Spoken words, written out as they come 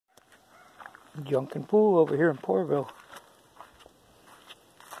Junkin Pool over here in Porterville.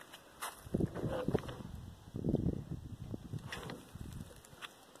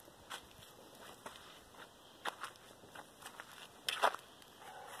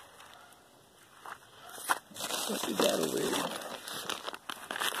 What we got over here?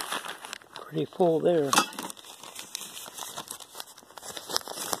 Pretty full there.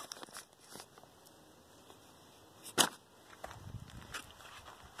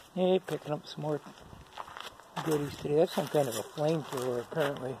 Hey, picking up some more goodies today. That's some kind of a flamethrower,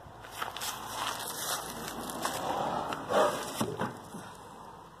 apparently.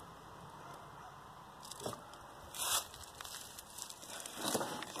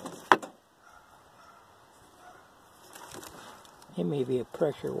 It may be a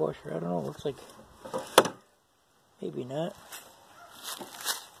pressure washer. I don't know. It looks like maybe not.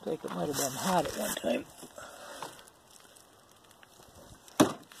 Looks like it might have been hot at one time.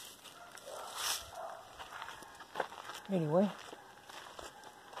 Anyway,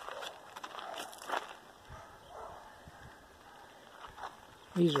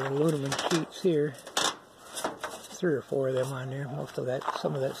 these are aluminum sheets here. 3 or 4 of them on there. Most of that,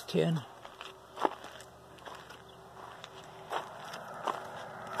 some of that's tin.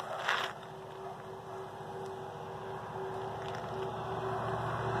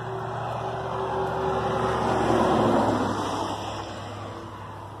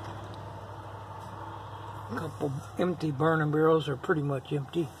 A couple empty burning barrels are pretty much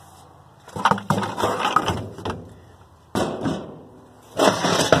empty.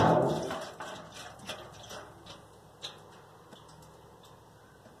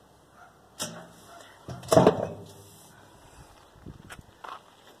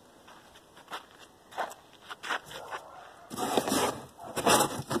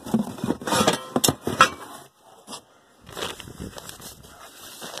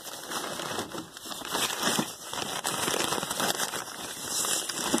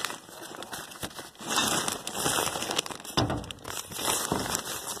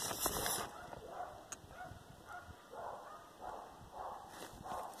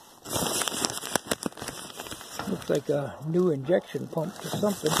 Looks like a new injection pump or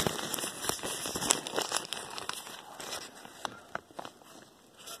something.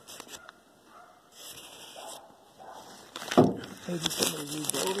 Maybe somebody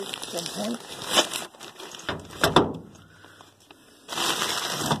rebuilt it at some point.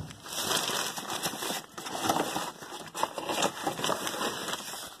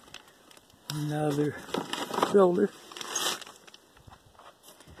 Another cylinder.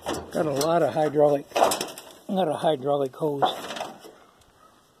 Got a lot of hydraulic hose.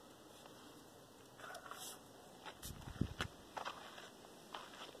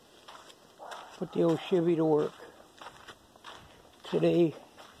 Put the old Chevy to work today.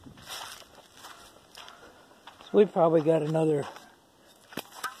 So we probably got some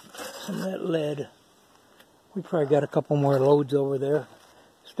of that lead. We probably got a couple more loads over there.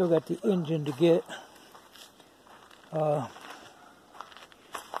 Still got the engine to get.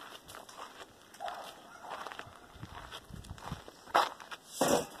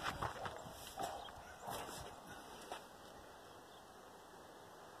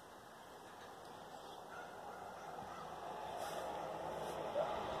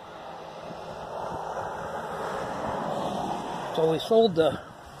 So we sold the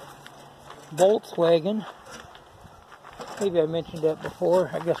Volkswagen. Maybe I mentioned that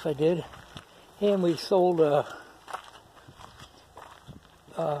before. I guess I did. And we sold a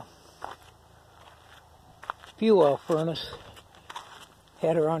fuel oil furnace.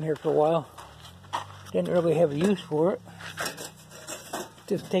 Had her on here for a while. Didn't really have a use for it.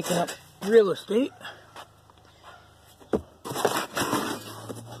 Just taking up real estate.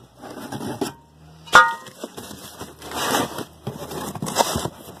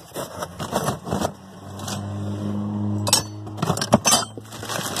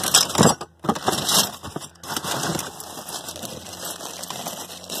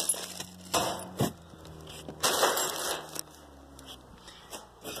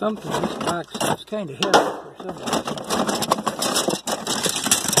 Something, this box is kind of heavy for some reason.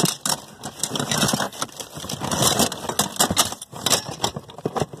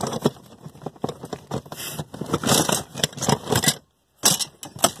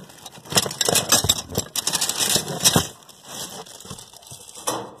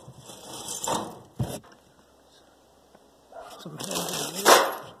 Some hinges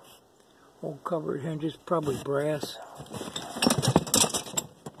here. Old covered hinges, probably brass.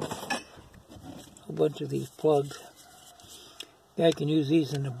 A bunch of these plugs. Guy can use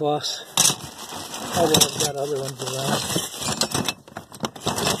these in the bus. Although I've got other ones around.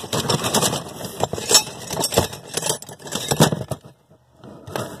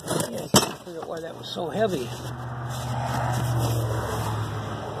 so heavy.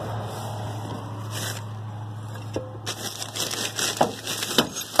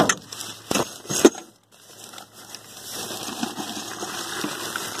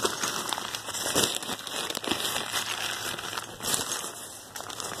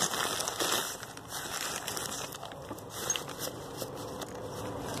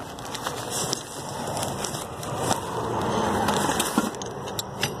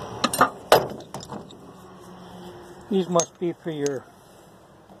 These must be for your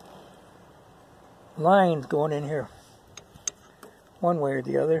lines going in here, one way or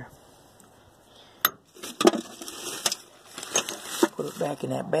the other. Put it back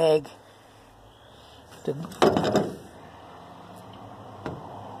in that bag.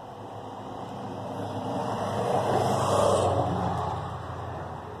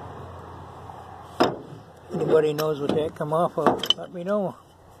 Anybody knows what that come off of, let me know.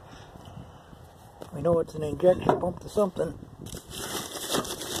 We know it's an injection pump to something.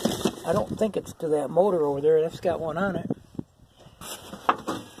 I don't think it's to that motor over there. That's got one on it.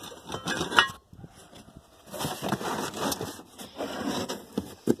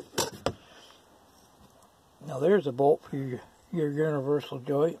 Now there's a bolt for your universal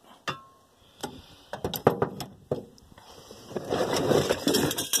joint.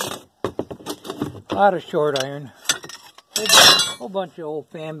 A lot of short iron. A whole bunch of old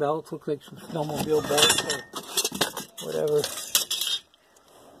fan belts. Look like some snowmobile belts or whatever.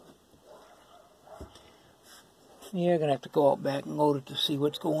 Yeah, I'm gonna have to go out back and load it to see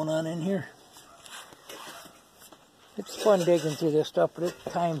what's going on in here. It's fun digging through this stuff, but it's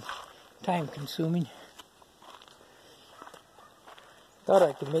time consuming. Thought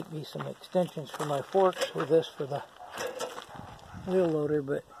I could make me some extensions for my forks with this for the wheel loader,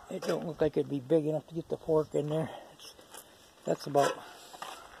 but it don't look like it'd be big enough to get the fork in there. That's about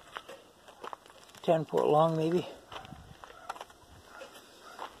 10 foot long, maybe.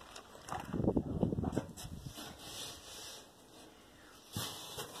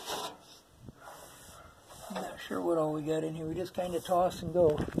 I'm not sure what all we got in here. We just kind of toss and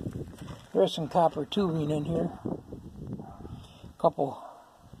go. There's some copper tubing in here. A couple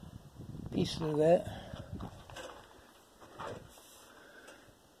pieces of that.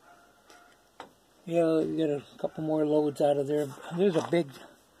 Yeah, we got a couple more loads out of there. There's a big,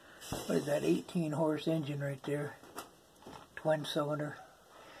 what is that, 18 horse engine right there. Twin cylinder.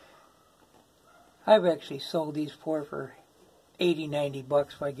 I've actually sold these for 80, 90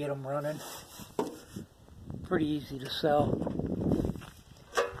 bucks if I get them running. Pretty easy to sell.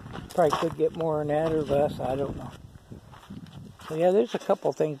 Probably could get more than that or less, I don't know. So yeah, there's a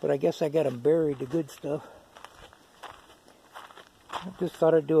couple things, but I guess I got them buried, the good stuff. I just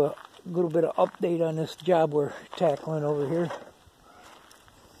thought I'd do a little bit of update on this job we're tackling over here.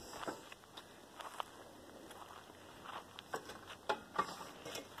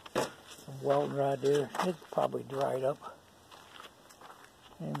 Some welding rod there. It's probably dried up.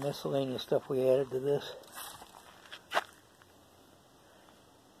 And miscellaneous stuff we added to this.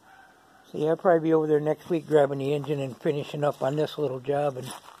 So yeah, I'll probably be over there next week grabbing the engine and finishing up on this little job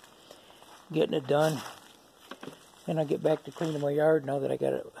and getting it done. Then I'll get back to cleaning my yard now that I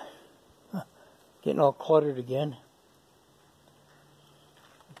got it getting all cluttered again.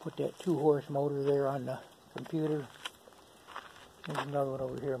 Put that 2-horse motor there on the computer. There's another one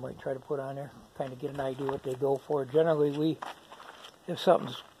over here I might try to put on there. Kind of get an idea what they go for. Generally, if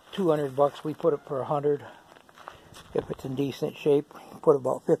something's 200 bucks, we put it for 100. If it's in decent shape, put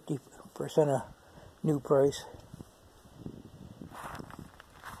about 50% of new price.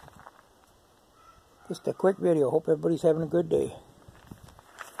 Just a quick video. Hope everybody's having a good day.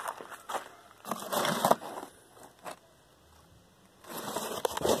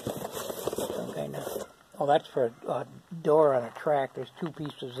 Oh, that's for a door on a track. There's 2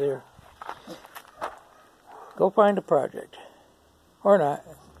 pieces there. Go find a project. Or not.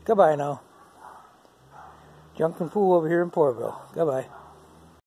 Goodbye now. Junk and Fool over here in Porterville. Goodbye.